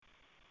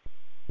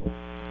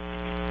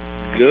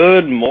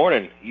Good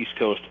morning, East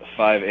Coast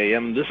 5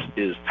 a.m. This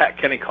is Pat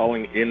Kenny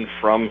calling in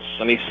from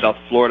sunny South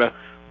Florida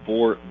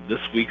for this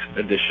week's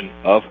edition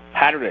of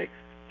Patterday.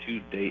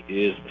 Today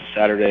is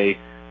Saturday,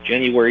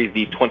 January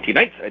the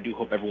 29th. I do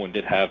hope everyone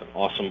did have an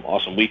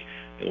awesome week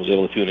and was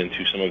able to tune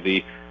into some of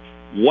the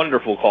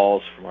wonderful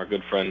calls from our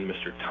good friend,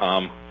 Mr.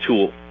 Tom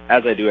Toole.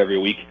 As I do every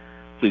week,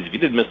 please, if you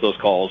did miss those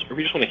calls, or if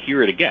you just want to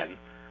hear it again,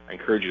 I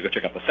encourage you to go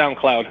check out the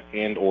SoundCloud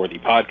and or the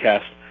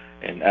podcast.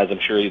 And as I'm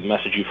sure the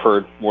message you've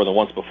heard more than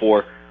once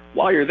before,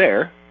 while you're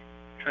there,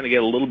 trying to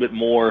get a little bit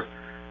more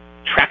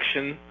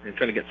traction and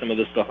trying to get some of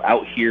this stuff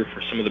out here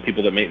for some of the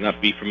people that may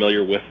not be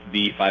familiar with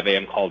the 5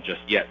 a.m. call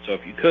just yet. So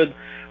if you could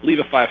leave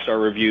a 5-star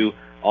review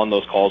on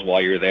those calls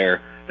while you're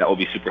there, that would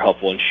be super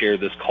helpful, and share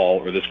this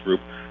call or this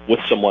group with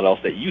someone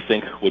else that you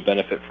think would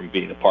benefit from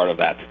being a part of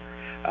that.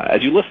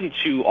 As you listen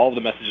to all of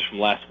the messages from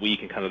last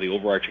week and kind of the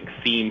overarching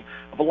theme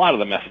of a lot of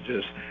the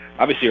messages,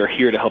 obviously are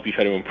here to help you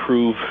try to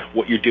improve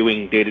what you're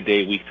doing day to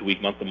day, week to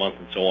week, month to month,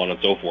 and so on and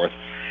so forth.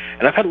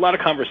 And I've had a lot of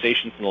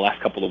conversations in the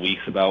last couple of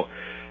weeks about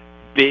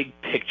big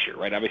picture,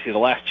 right? Obviously, the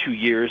last 2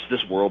 years,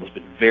 this world has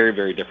been very,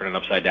 very different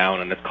and upside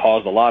down, and it's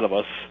caused a lot of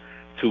us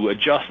to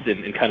adjust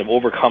and kind of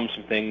overcome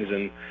some things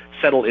and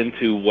settle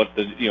into what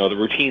the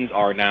routines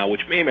are now,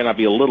 which may or may not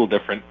be a little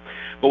different.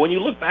 But when you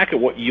look back at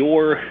what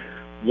your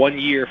 1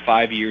 year,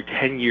 5 year,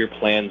 10-year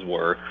plans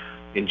were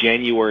in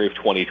January of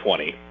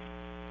 2020,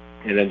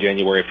 and then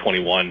January of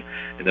 21,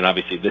 and then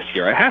obviously this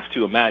year, I have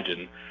to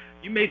imagine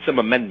you made some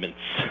amendments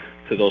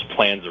to those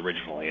plans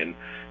originally, and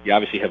you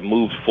obviously have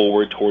moved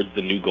forward towards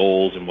the new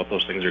goals and what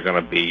those things are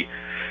going to be.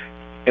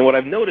 And what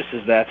I've noticed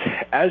is that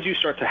as you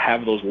start to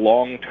have those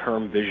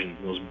long-term visions,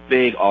 those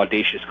big,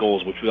 audacious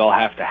goals, which we all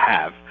have to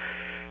have,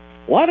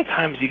 a lot of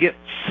times you get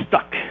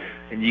stuck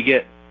and you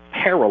get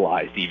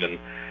paralyzed even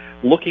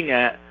looking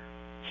at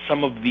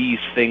some of these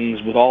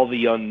things with all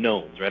the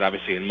unknowns, right?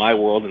 Obviously, in my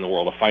world, in the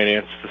world of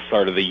finance, the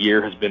start of the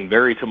year has been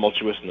very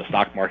tumultuous in the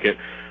stock market,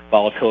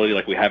 volatility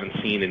like we haven't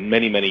seen in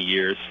many, many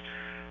years.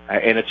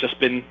 And it's just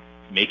been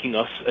making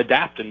us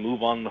adapt and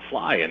move on the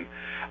fly. And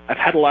I've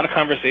had a lot of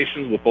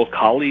conversations with both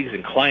colleagues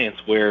and clients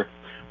where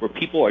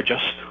people are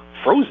just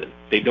frozen.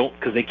 They don't,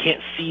 because they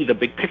can't see the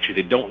big picture.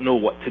 They don't know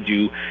what to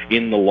do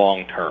in the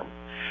long term.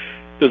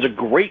 There's a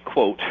great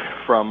quote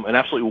from an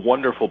absolutely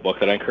wonderful book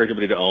that I encourage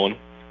everybody to own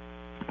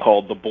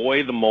called The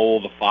Boy, the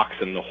Mole, the Fox,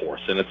 and the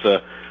Horse. And it's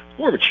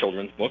more of a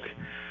children's book,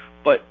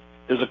 but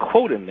there's a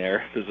quote in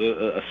there. There's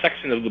a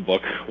section of the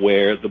book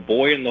where the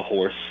boy and the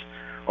horse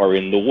are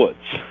in the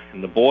woods.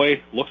 And the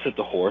boy looks at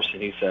the horse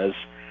and he says,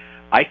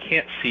 "I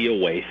can't see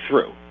a way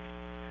through."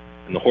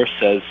 And the horse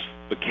says,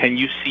 "But can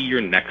you see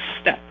your next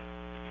step?"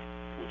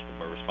 Which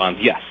the boy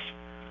responds, "Yes."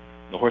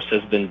 And the horse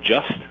says, "Then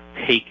just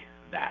take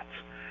that."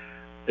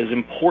 As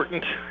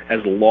important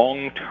as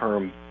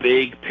long-term,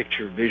 big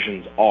picture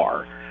visions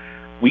are,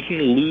 we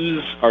can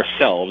lose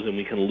ourselves and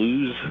we can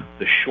lose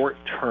the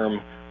short-term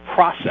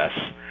process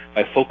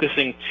by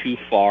focusing too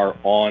far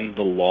on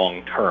the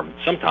long term.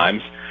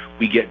 Sometimes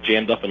we get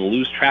jammed up and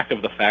lose track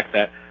of the fact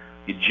that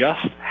you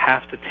just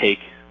have to take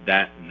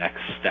that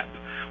next step.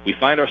 We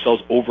find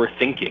ourselves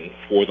overthinking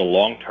for the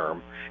long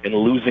term and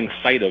losing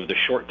sight of the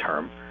short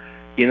term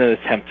in an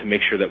attempt to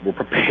make sure that we're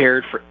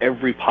prepared for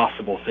every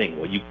possible thing.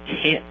 Well, you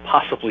can't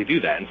possibly do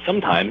that. And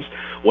sometimes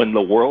when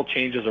the world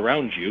changes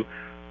around you,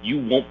 you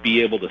won't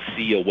be able to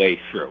see a way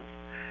through.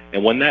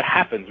 And when that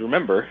happens,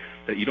 remember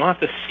that you don't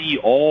have to see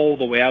all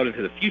the way out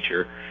into the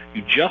future.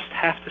 You just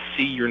have to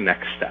see your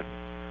next step.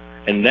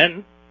 And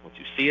then, once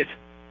you see it,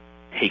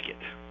 take it.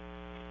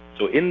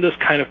 So in this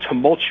kind of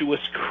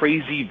tumultuous,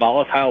 crazy,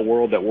 volatile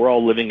world that we're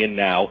all living in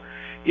now,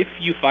 if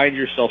you find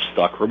yourself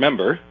stuck,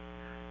 remember,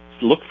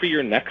 look for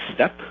your next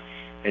step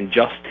and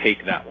just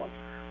take that one.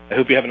 I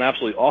hope you have an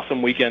absolutely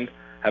awesome weekend.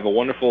 Have a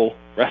wonderful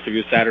rest of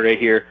your Saturday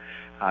here.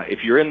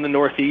 If you're in the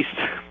Northeast,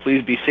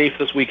 please be safe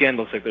this weekend.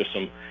 Looks like there's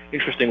some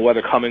interesting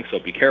weather coming, so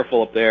be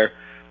careful up there.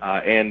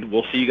 And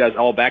we'll see you guys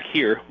all back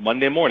here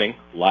Monday morning,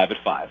 live at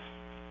 5.